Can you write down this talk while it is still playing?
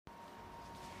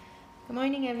Good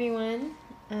morning, everyone.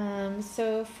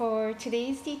 So for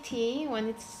today's DT, I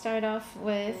wanted to start off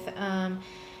with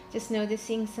just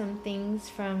noticing some things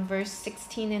from verse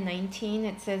 16 and 19.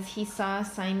 It says, He saw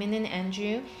Simon and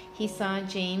Andrew. He saw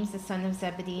James, the son of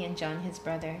Zebedee, and John, his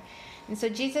brother. And so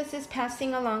Jesus is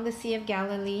passing along the Sea of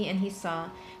Galilee, and he saw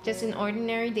just an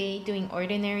ordinary day doing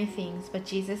ordinary things. But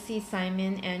Jesus sees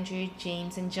Simon, Andrew,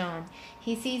 James, and John.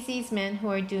 He sees these men who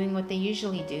are doing what they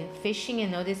usually do, fishing,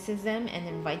 and notices them and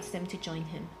invites them to join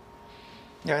him.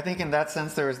 Yeah, I think in that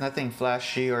sense there was nothing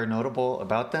flashy or notable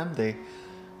about them. They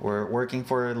were working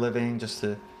for a living just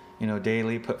to,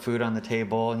 daily put food on the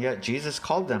table. And yet Jesus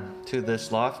called them to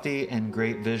this lofty and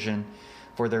great vision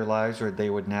for their lives where they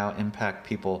would now impact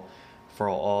people for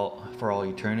all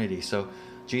eternity. So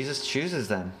Jesus chooses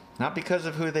them, not because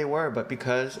of who they were, but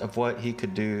because of what he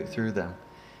could do through them.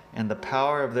 And the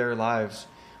power of their lives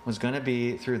was going to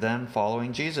be through them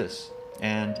following Jesus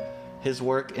and his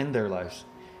work in their lives.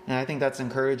 And I think that's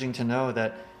encouraging to know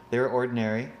that they're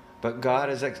ordinary, but God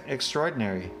is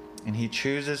extraordinary. And he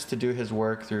chooses to do his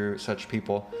work through such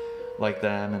people like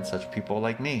them and such people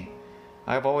like me.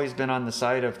 I've always been on the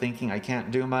side of thinking I can't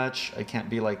do much, I can't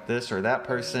be like this or that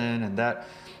person, and that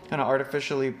kind of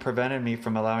artificially prevented me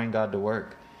from allowing God to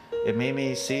work. It made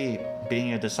me see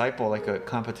being a disciple like a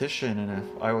competition, and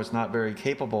if I was not very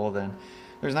capable, then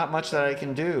there's not much that I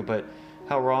can do. But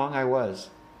how wrong I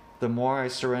was. The more I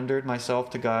surrendered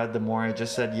myself to God, the more I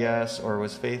just said yes or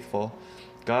was faithful,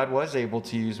 God was able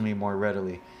to use me more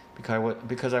readily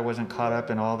because I wasn't caught up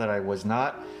in all that I was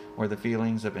not or the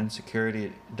feelings of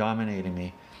insecurity dominating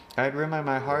me. I had room in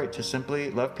my heart to simply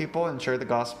love people and share the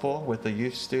gospel with a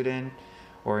youth student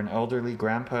or an elderly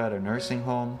grandpa at a nursing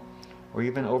home or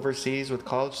even overseas with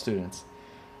college students.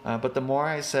 But the more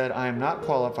I said I am not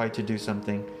qualified to do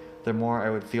something, the more I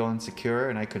would feel insecure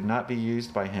and I could not be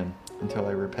used by him until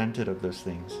I repented of those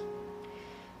things.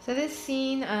 So this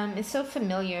scene is so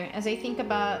familiar as I think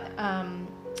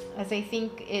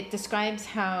it describes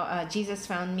how Jesus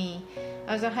found me.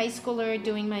 I was a high schooler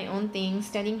doing my own thing,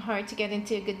 studying hard to get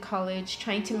into a good college,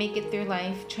 trying to make it through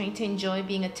life, trying to enjoy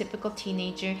being a typical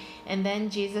teenager, and then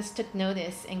Jesus took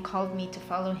notice and called me to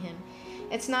follow him.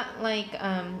 It's not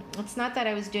that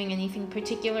I was doing anything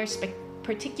particularly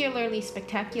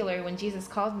spectacular when Jesus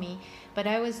called me, but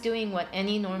I was doing what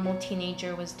any normal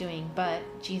teenager was doing, but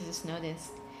Jesus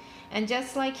noticed. And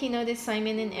just like he noticed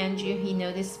Simon and Andrew, he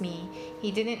noticed me. He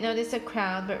didn't notice a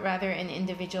crowd, but rather an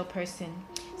individual person.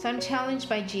 So I'm challenged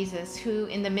by Jesus, who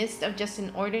in the midst of just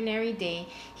an ordinary day,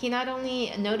 he not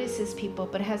only notices people,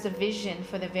 but has a vision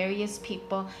for the various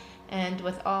people, and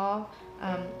with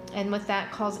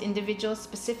that calls individual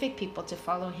specific people to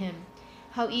follow him.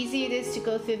 How easy it is to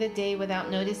go through the day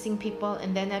without noticing people,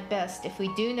 and then at best, if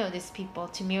we do notice people,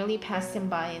 to merely pass them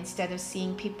by instead of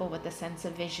seeing people with a sense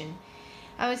of vision.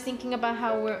 I was thinking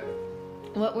about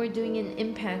what we're doing in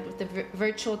Impact with the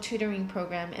virtual tutoring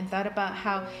program, and thought about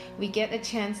how we get a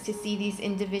chance to see these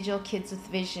individual kids with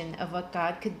vision of what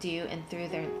God could do in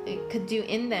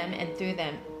them and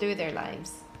through their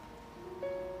lives.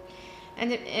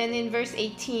 And in verse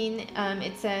 18,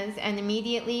 it says, and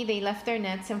immediately they left their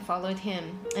nets and followed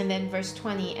him. And then verse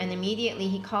 20, and immediately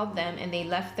he called them, and they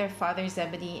left their father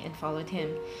Zebedee and followed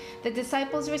him. The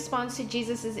disciples' response to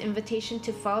Jesus' invitation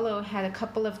to follow had a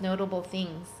couple of notable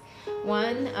things.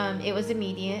 One, it was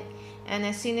immediate, and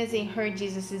as soon as they heard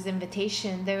Jesus'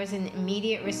 invitation, there was an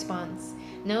immediate response.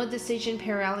 No decision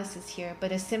paralysis here,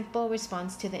 but a simple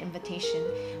response to the invitation.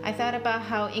 I thought about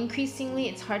how increasingly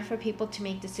it's hard for people to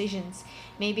make decisions.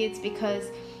 Maybe it's because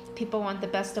people want the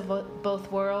best of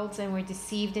both worlds and we're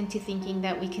deceived into thinking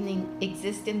that we can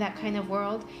exist in that kind of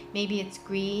world. Maybe it's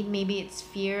greed, maybe it's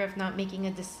fear of not making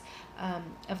a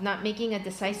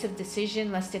decisive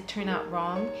decision lest it turn out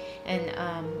wrong, and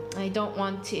I don't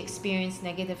want to experience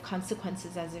negative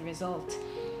consequences as a result.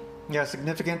 Yeah,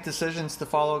 significant decisions to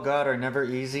follow God are never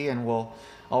easy and will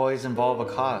always involve a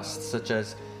cost, such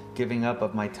as giving up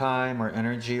of my time or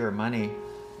energy or money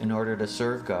in order to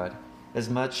serve God. As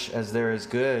much as there is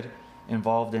good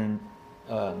involved in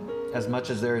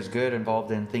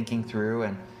thinking through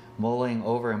and mulling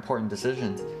over important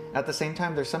decisions, at the same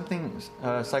time, there's something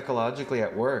psychologically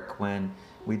at work when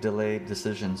we delay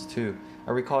decisions too.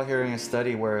 I recall hearing a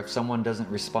study where if someone doesn't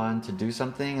respond to do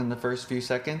something in the first few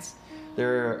seconds,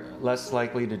 they're less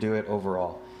likely to do it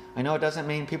overall. I know it doesn't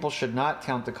mean people should not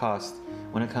count the cost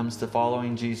when it comes to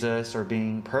following Jesus or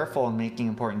being prayerful and making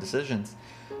important decisions,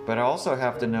 but I also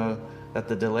have to know that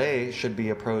the delay should be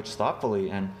approached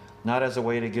thoughtfully and not as a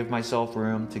way to give myself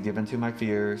room to give into my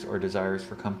fears or desires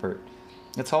for comfort.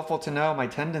 It's helpful to know my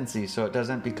tendencies so it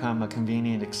doesn't become a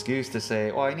convenient excuse to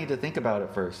say, oh, I need to think about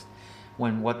it first.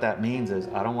 when what that means is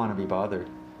I don't want to be bothered.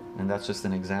 And that's just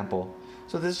an example.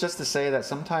 So this is just to say that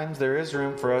sometimes there is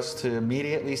room for us to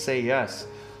immediately say yes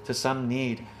to some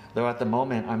need, though at the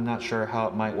moment I'm not sure how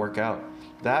it might work out.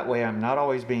 That way I'm not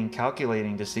always being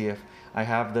calculating to see if I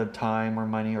have the time or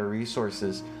money or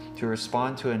resources to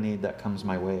respond to a need that comes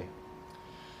my way.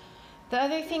 The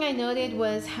other thing I noted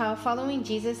was how following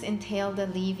Jesus entailed a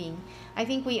leaving. I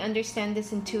think we understand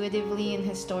this intuitively and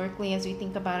historically as we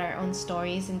think about our own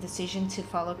stories and decision to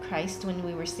follow Christ when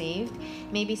we were saved.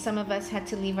 Maybe some of us had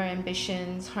to leave our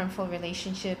ambitions, harmful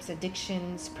relationships,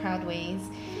 addictions, proud ways.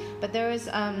 But there was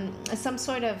some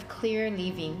sort of clear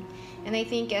leaving. And I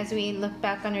think as we look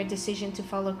back on our decision to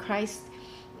follow Christ,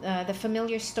 the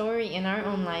familiar story in our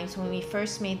own lives when we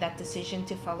first made that decision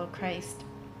to follow Christ.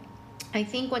 I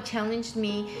think what challenged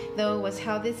me, though, was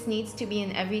how this needs to be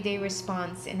an everyday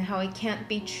response and how it can't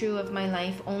be true of my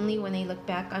life only when I look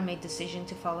back on my decision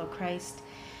to follow Christ.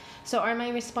 So are my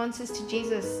responses to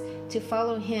Jesus, to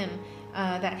follow him,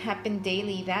 that happen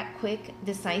daily, that quick,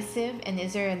 decisive, and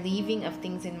is there a leaving of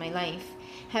things in my life?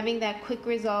 Having that quick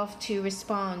resolve to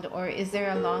respond, or is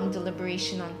there a long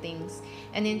deliberation on things?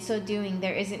 And in so doing,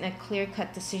 there isn't a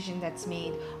clear-cut decision that's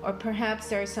made, or perhaps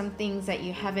there are some things that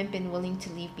you haven't been willing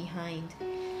to leave behind.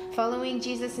 Following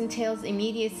Jesus entails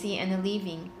immediacy and a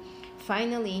leaving.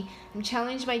 Finally, I'm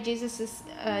challenged by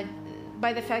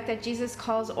by the fact that Jesus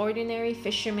calls ordinary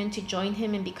fishermen to join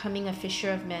him in becoming a fisher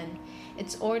of men.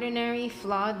 It's ordinary,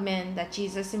 flawed men that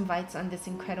Jesus invites on this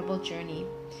incredible journey.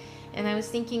 And I was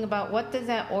thinking about what does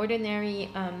that ordinariness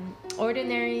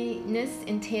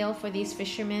entail for these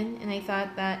fishermen, and I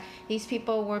thought that these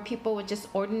people were people with just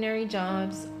ordinary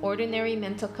jobs, ordinary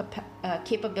mental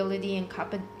capability and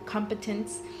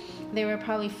competence. They were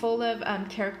probably full of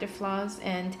character flaws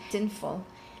and sinful.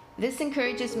 This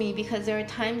encourages me because there are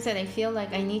times that I feel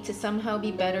like I need to somehow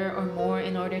be better or more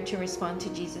in order to respond to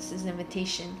Jesus'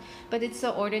 invitation. But it's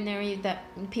the ordinary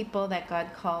people that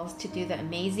God calls to do the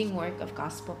amazing work of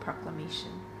gospel proclamation.